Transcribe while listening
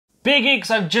Big Geeks,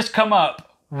 I've just come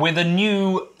up with a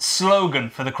new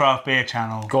slogan for the Craft Beer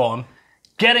channel. Go on.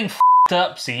 Getting f***ed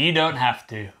up so you don't have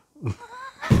to.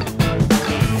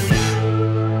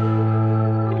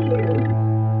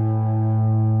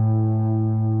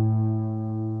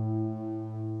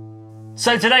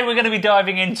 So today we're going to be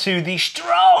diving into the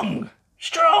strong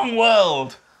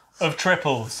world of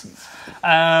triples.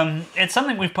 It's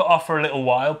something we've put off for a little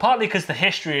while, partly because the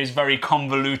history is very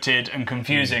convoluted and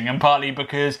confusing, and partly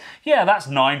because, yeah, that's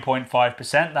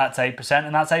 9.5%, that's 8%,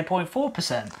 and that's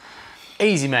 8.4%.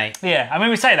 Easy, mate. Yeah, I mean,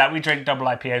 we say that, we drink double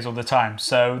IPAs all the time,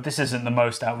 so this isn't the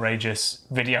most outrageous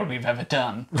video we've ever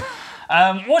done.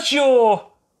 What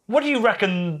do you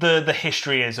reckon the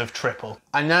history is of triple?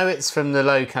 I know it's from the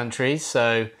Low Countries,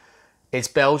 so it's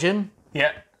Belgium.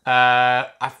 Yeah.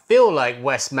 I feel like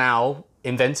Westmalle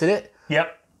invented it.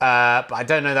 Yep. But I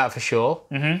don't know that for sure.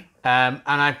 Mm-hmm.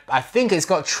 And I think it's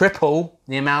got triple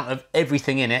the amount of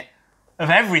everything in it. Of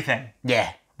everything?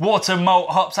 Yeah. Water, malt,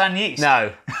 hops and yeast?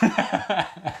 No.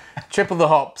 Triple the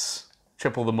hops,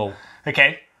 triple the malt.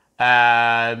 Okay.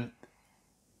 And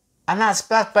that's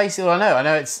basically all I know. I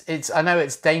know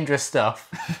it's dangerous stuff.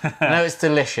 I know it's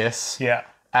delicious. Yeah.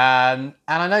 And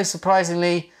I know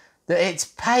surprisingly that it's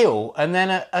pale, and then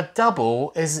a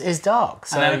double is dark.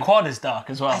 So and then a quad is dark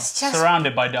as well. It's just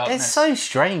surrounded by darkness. It's so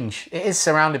strange. It is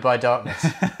surrounded by darkness.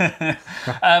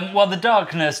 Well, the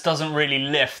darkness doesn't really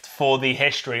lift for the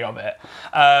history of it.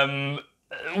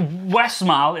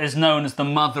 Westmalle is known as the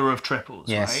mother of triples,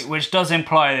 yes. Right? Which does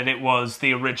imply that it was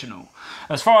the original.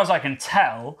 As far as I can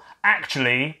tell,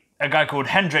 actually, a guy called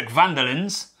Hendrik van der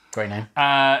Lins, great name,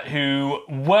 who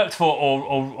worked for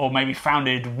or maybe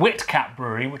founded Witcat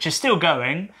Brewery, which is still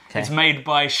going. Okay. It's made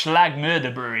by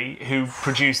Slagmurder Brewery, who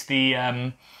produced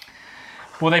the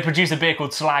they produced a beer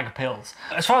called Slag Pils.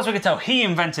 As far as we can tell, he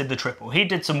invented the triple. He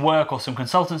did some work or some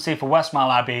consultancy for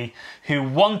Westmalle Abbey, who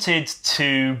wanted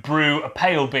to brew a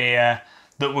pale beer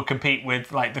that would compete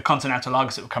with like the continental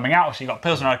lagers that were coming out. So you got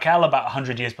Pilsner Urquell about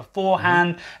 100 years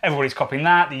beforehand. Mm-hmm. Everybody's copying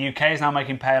that. The UK is now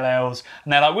making pale ales.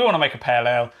 And they're like, we want to make a pale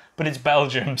ale, but it's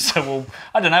Belgium, so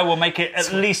we'll make it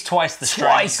at least twice the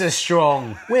strength. Twice as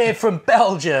strong. We're from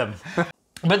Belgium.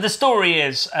 But the story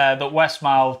is that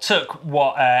Westmalle took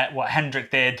what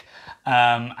Hendrik did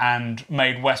and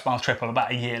made Westmalle Tripel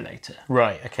about a year later.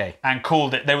 Right, okay. And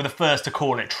called it, they were the first to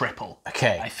call it triple.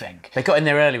 Okay. I think. They got in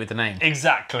there early with the name.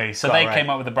 Exactly. So they came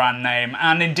up with the brand name,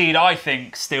 and indeed I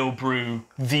think still brew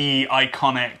the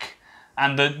iconic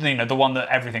and the one that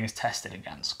everything is tested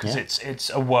against, because it's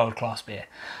a world-class beer.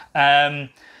 On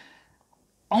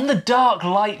the dark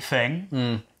light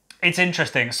thing, it's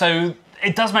interesting. So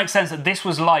it does make sense that this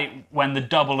was light when the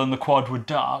double and the quad were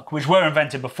dark, which were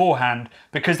invented beforehand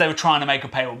because they were trying to make a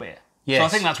pale beer. Yes. So I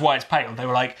think that's why it's pale. They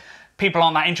were like, people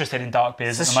aren't that interested in dark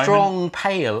beers at the moment. Strong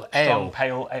pale ale. Strong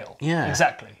pale ale. Yeah.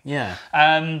 Exactly. Yeah.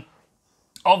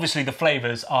 Obviously the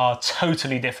flavours are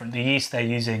totally different, the yeast they're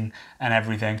using and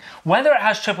everything. Whether it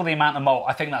has triple the amount of malt,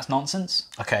 I think that's nonsense.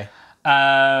 Okay.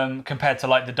 Compared to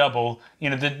like the double,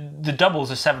 the doubles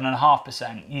are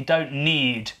 7.5%. You don't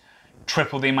need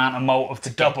triple the amount of malt of the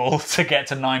double to get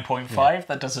to 9.5. Yeah.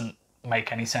 That doesn't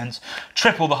make any sense.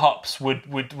 Triple the hops would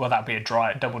that'd be a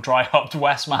double dry hopped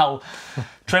Westmalle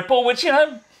triple, which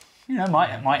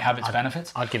might have its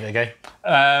benefits. I'd give it a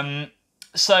go.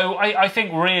 So I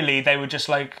think really they were just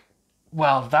like,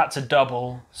 well, that's a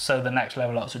double, so the next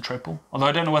level up's a triple. Although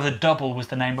I don't know whether double was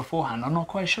the name beforehand. I'm not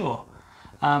quite sure.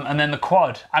 And then the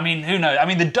quad. I mean, who knows? I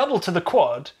mean, the double to the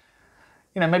quad,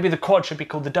 maybe the quad should be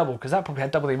called the double, because that probably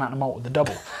had double the amount of malt with the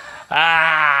double.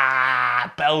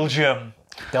 Belgium.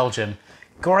 Belgium.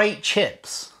 Great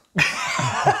chips.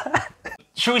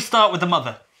 Should we start with the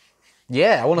mother?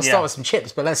 Yeah, I want to start with some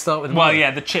chips, but let's start with the mother. Well,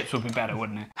 yeah, the chips would be better,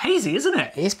 wouldn't it? Hazy, isn't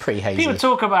it? It is pretty hazy. People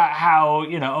talk about how,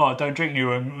 don't drink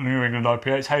New England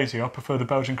IPA, it's hazy, I prefer the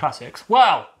Belgian classics.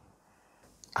 Well,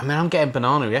 I mean, I'm getting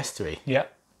banana estery. Yeah.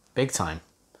 Big time.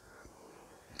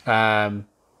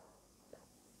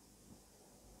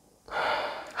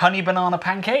 Honey banana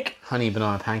pancake? Honey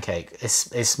banana pancake. It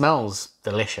smells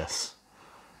delicious.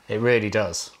 It really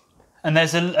does. And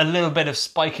there's a little bit of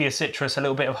spikier citrus, a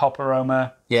little bit of hop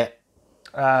aroma. Yeah.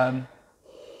 And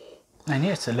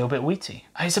yeah, it's a little bit wheaty.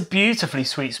 It's a beautifully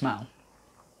sweet smell.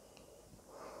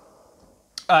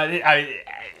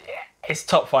 It's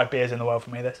top 5 beers in the world for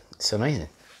me, this. It's amazing.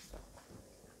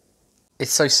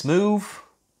 It's so smooth.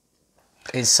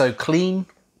 It's so clean.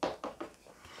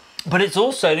 But it's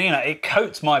also, it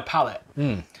coats my palate.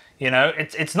 Mm.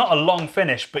 It's not a long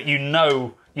finish, but you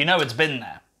know it's been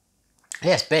there.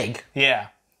 Yeah, it's big. Yeah.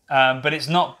 but it's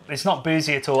not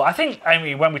boozy at all. I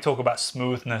mean, when we talk about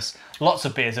smoothness, lots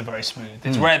of beers are very smooth.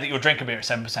 It's rare that you'll drink a beer at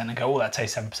 7% and go, oh, that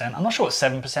tastes 7%. I'm not sure what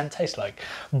 7% tastes like,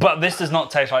 but this does not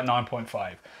taste like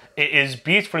 9.5. It is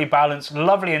beautifully balanced,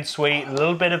 lovely and sweet, a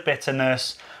little bit of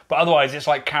bitterness, but otherwise it's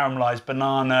like caramelized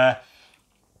banana,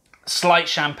 slight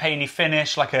champagne-y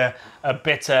finish, like a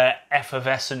bitter,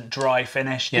 effervescent, dry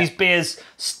finish. Yeah. These beers,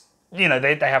 you know,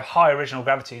 they have high original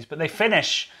gravities, but they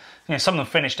finish, you know, some of them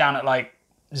finish down at like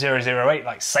 008,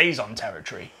 like Saison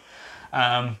territory.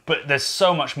 But there's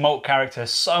so much malt character,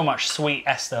 so much sweet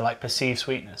ester, like perceived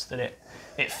sweetness, that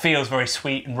it feels very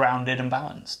sweet and rounded and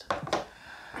balanced.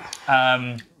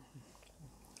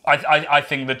 I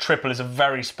think the Tripel is a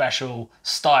very special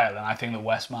style, and I think that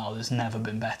Westmalle has never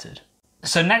been bettered.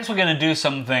 So next we're going to do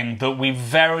something that we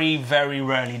very, very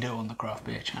rarely do on the Craft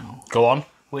Beer channel. Go on.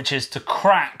 Which is to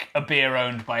crack a beer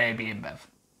owned by AB InBev.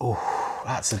 Oh,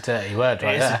 that's a dirty word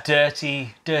right there. It's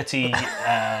a dirty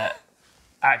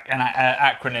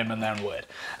acronym and then word.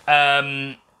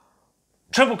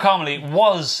 Tripel Karmely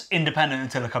was independent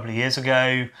until a couple of years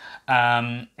ago.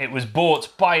 It was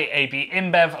bought by AB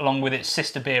InBev along with its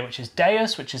sister beer, which is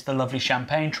Deus, which is the lovely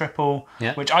champagne triple,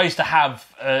 which I used to have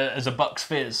as a Bucks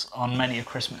Fizz on many a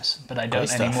Christmas, but I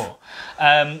don't anymore.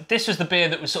 This was the beer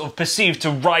that was sort of perceived to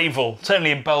rival,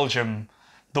 certainly in Belgium,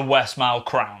 the Westmalle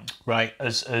crown. Right.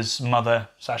 As mother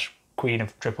 / queen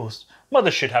of triples.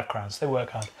 Mothers should have crowns, they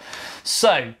work hard.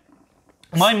 So,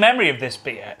 my memory of this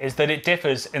beer is that it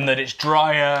differs in that it's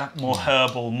drier, more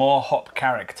herbal, more hop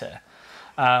character.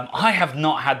 I have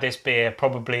not had this beer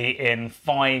probably in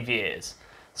 5 years.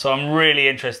 So I'm really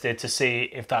interested to see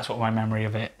if that's what my memory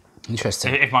of it...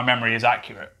 Interesting. If my memory is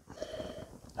accurate.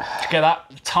 Did you get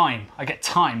that? Thyme. I get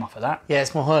thyme off of that. Yeah,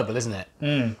 it's more herbal, isn't it?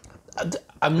 Mm.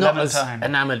 I'm not as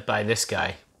enamoured by this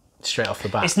guy straight off the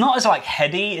bat. It's not as like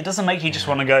heady. It doesn't make you just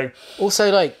want to go...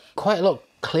 Also, like, quite a lot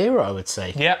clearer, I would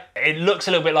say. Yeah, it looks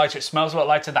a little bit lighter. It smells a lot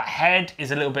lighter. That head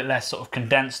is a little bit less sort of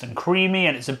condensed and creamy,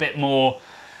 and it's a bit more...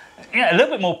 Yeah, a little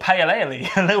bit more pale ale-y,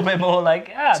 a little bit more like...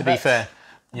 to be fair.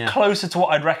 Yeah. Closer to what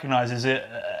I'd recognise as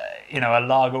you know, a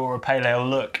lager or a pale ale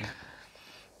look.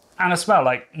 And a smell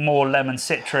like more lemon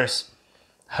citrus,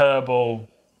 herbal,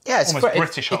 yeah, it's almost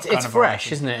British hop kind it's of fresh,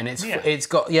 variety. Isn't it? And it's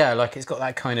got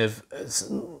that kind of,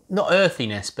 not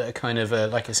earthiness, but a kind of,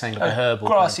 like you're saying, like a herbal.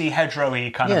 Grassy,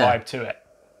 hedgerowy kind of vibe to it.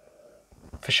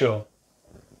 For sure.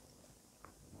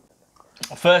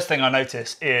 First thing I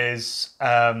notice is...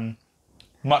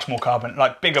 much more carbon,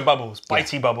 like bigger bubbles,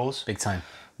 bitey bubbles. Big time.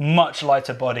 Much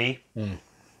lighter body.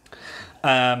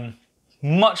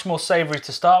 Much more savoury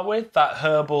to start with, that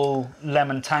herbal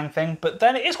lemon tang thing, but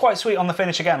then it is quite sweet on the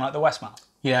finish again, like the Westmalle.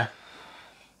 Yeah.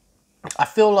 I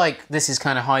feel like this is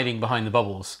kind of hiding behind the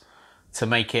bubbles to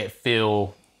make it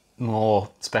feel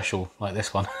more special, like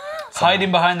this one.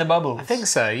 Hiding behind the bubbles? I think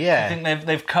so, yeah. I think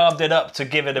they've carved it up to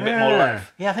give it a bit more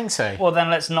life. Yeah, I think so. Well, then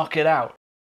let's knock it out.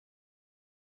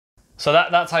 So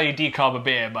that's how you decarb a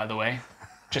beer, by the way.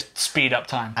 Just speed up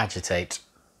time. Agitate.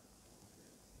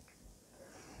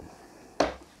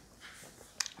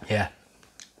 Yeah.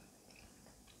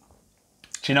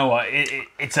 Do you know what?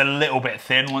 It's a little bit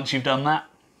thin once you've done that.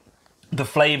 The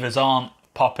flavours aren't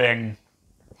popping.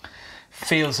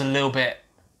 Feels a little bit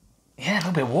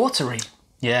watery.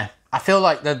 Yeah. I feel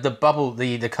like the bubble,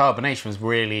 the carbonation was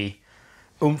really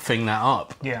oomping that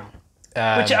up. Yeah.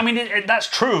 Which, I mean, that's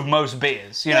true of most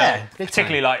beers, you know,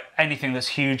 particularly like anything that's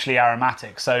hugely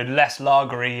aromatic. So less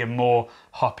lagery and more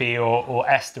hoppy or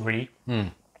estery.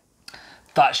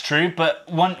 That's true. But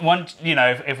one, you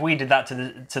know, if we did that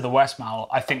to the Westmalle,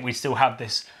 I think we still have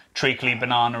this treacly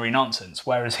banana-y nonsense.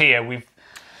 Whereas here,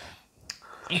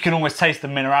 you can almost taste the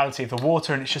minerality of the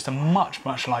water, and it's just a much,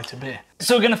 much lighter beer.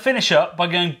 So we're going to finish up by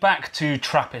going back to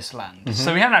Trappist land.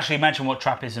 So we haven't actually mentioned what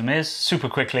Trappism is. Super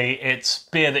quickly, it's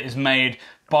beer that is made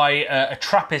by a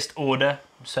Trappist order,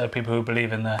 so people who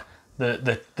believe in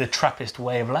the Trappist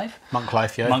way of life. Monk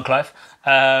life, yeah. Monk life.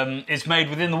 It's made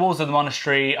within the walls of the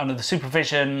monastery under the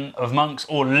supervision of monks,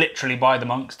 or literally by the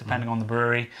monks, depending on the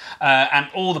brewery. And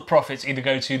all the profits either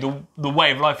go to the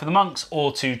way of life of the monks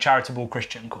or to charitable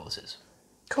Christian causes.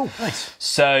 Cool, nice.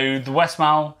 So the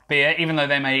Westmalle beer, even though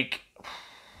they make,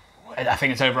 I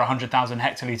think it's over 100,000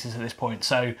 hectolitres at this point,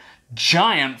 so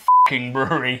giant fucking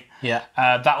brewery. Yeah.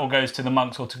 That all goes to the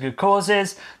monks or to good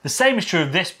causes. The same is true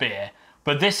of this beer,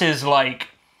 but this is like,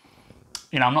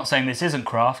 you know, I'm not saying this isn't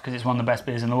craft because it's one of the best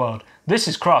beers in the world. This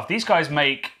is craft. These guys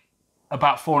make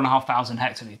about 4,500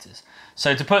 hectolitres.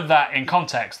 So to put that in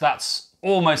context, that's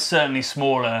almost certainly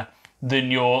smaller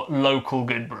than your local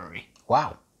good brewery.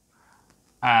 Wow.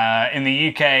 In the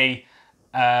UK,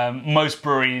 Most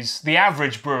breweries, the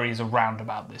average brewery is around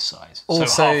about this size. Also,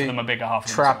 so half of them are bigger, half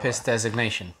of them are Trappist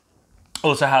designation.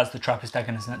 Also has the Trappist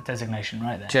designation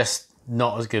right there. Just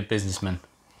not as good businessmen.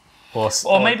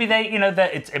 Or maybe they, you know,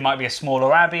 it might be a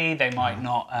smaller abbey. They might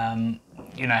not,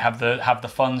 you know, have the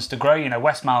funds to grow. You know,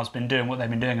 Westmalle's been doing what they've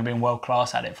been doing and being world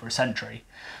class at it for a century.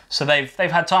 So they've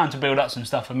had time to build up some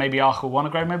stuff, and maybe Ark will want to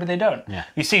grow, maybe they don't. Yeah.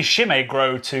 You see Chimay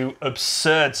grow to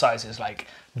absurd sizes, like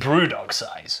brewdog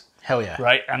size. Hell yeah.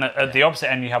 Right, and at the opposite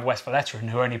end you have Westmalle Tripel,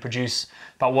 who only produce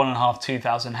about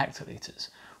 2,000 hectolitres,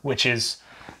 which is,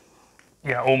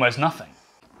 you know, almost nothing.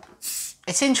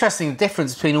 It's interesting the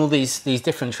difference between all these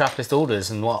different Trappist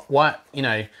orders and what you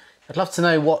know. I'd love to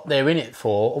know what they're in it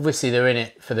for. Obviously, they're in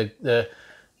it for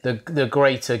the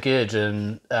greater good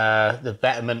and the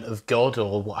betterment of God,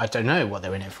 or what, I don't know what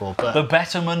they're in it for. But the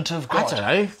betterment of God. I don't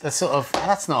know.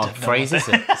 That's not a phrase, is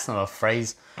it? That's not a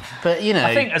phrase. But you know,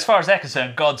 I think as far as they're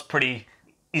concerned, God's pretty.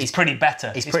 He's pretty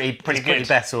better. He's pretty good. Pretty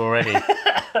better already.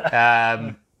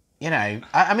 You know,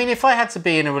 I mean, if I had to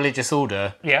be in a religious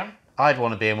order, yeah, I'd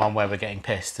want to be in one where we're getting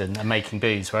pissed and making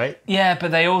booze, right? Yeah, but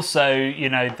they also, you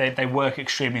know, they work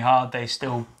extremely hard. They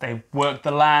work the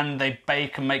land. They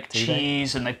bake and make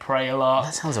cheese, and they pray a lot.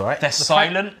 That sounds alright. They're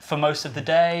silent for most of the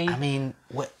day. I mean,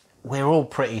 we're all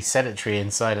pretty sedentary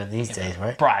and silent these days,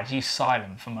 right? Brad, you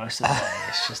silent for most of the day.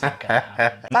 It's just not gonna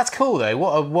happen. That's cool though.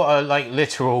 What a like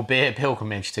literal beer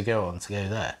pilgrimage to go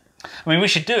there. I mean, we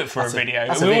should do it for a video.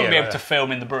 We wouldn't be able to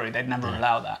film in the brewery. They'd never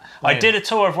allow that. I did a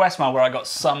tour of Westmalle where I got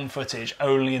some footage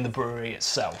only in the brewery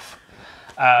itself.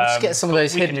 Let's get some of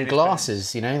those hidden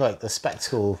glasses, you know, like the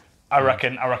spectacle. I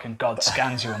reckon God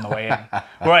scans you on the way in.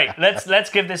 Right,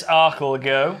 let's give this Arkle a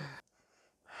go.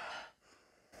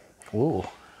 Ooh.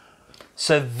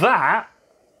 So that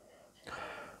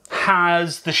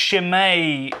has the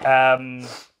Chimay.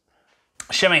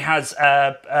 Chimay has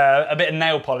a bit of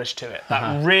nail polish to it.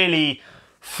 That really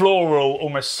floral,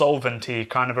 almost solventy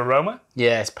kind of aroma.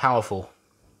 Yeah, it's powerful.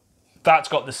 That's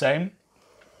got the same.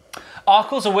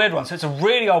 Arkle's a weird one. So it's a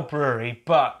really old brewery,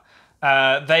 but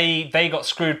they got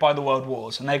screwed by the World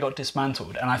Wars and they got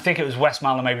dismantled. And I think it was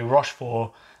Westmalle and maybe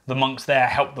Rochefort, the monks there,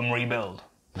 helped them rebuild.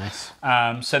 Nice.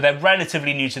 So they're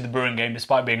relatively new to the brewing game,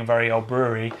 despite being a very old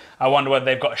brewery. I wonder whether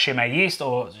they've got a Chimay yeast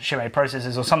or Chimay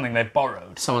processes or something they've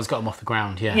borrowed. Someone's got them off the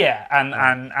ground, yeah. Yeah,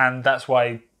 and that's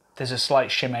why there's a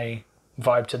slight Chimay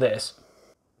vibe to this.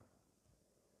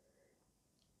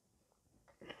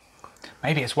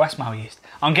 Maybe it's Westmalle yeast.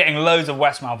 I'm getting loads of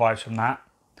Westmalle vibes from that.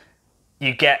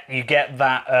 You get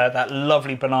that that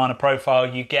lovely banana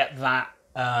profile. You get that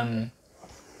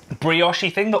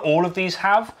brioche thing that all of these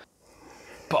have.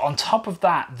 But on top of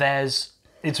that,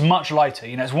 it's much lighter.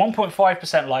 You know, it's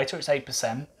 1.5% lighter, it's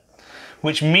 8%,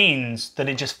 which means that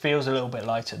it just feels a little bit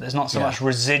lighter. There's not so much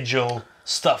residual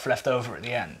stuff left over at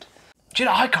the end. Do you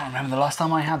know, I can't remember the last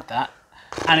time I had that.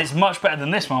 And it's much better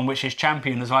than this one, which is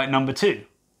championed as like number 2.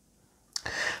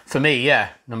 For me, yeah,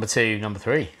 number 2, number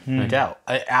 3, no doubt.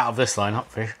 Out of this lineup,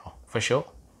 for sure.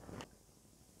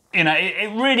 You know,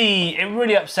 it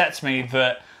really upsets me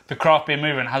that the craft beer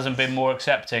movement hasn't been more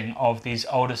accepting of these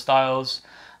older styles.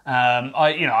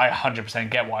 I 100%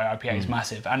 get why IPA is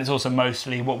massive, and it's also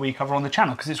mostly what we cover on the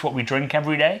channel because it's what we drink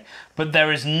every day. But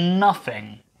there is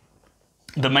nothing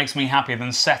that makes me happier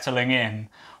than settling in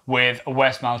with a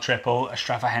Westmalle Tripel, a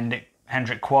Straffa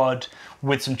Hendrick Quad,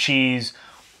 with some cheese,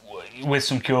 with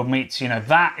some cured meats. You know,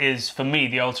 that is for me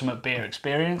the ultimate beer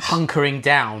experience. Hunkering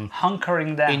down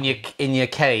in your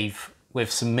cave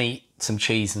with some meat, some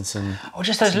cheese and some... Or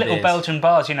just those little beers. Belgian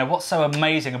bars. You know, what's so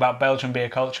amazing about Belgian beer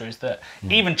culture is that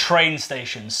even train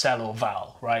stations sell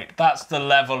Orval, right? That's the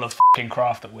level of fucking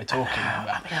craft that we're talking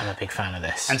about. I'm a big fan of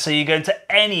this. And so you go into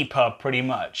any pub pretty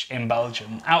much in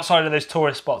Belgium, outside of those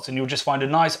tourist spots, and you'll just find a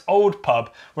nice old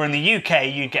pub where in the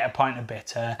UK you get a pint of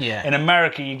bitter, in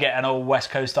America you get an old West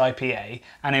Coast IPA,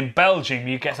 and in Belgium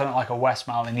you get something like a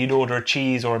Westmalle and you'd order a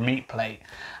cheese or a meat plate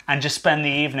and just spend the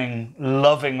evening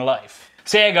loving life.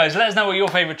 So yeah guys, let us know what your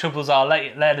favourite triples are.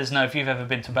 Let us know if you've ever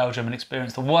been to Belgium and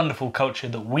experienced the wonderful culture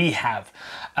that we have.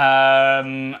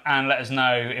 And let us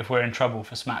know if we're in trouble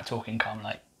for smack talking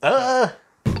Carmelite.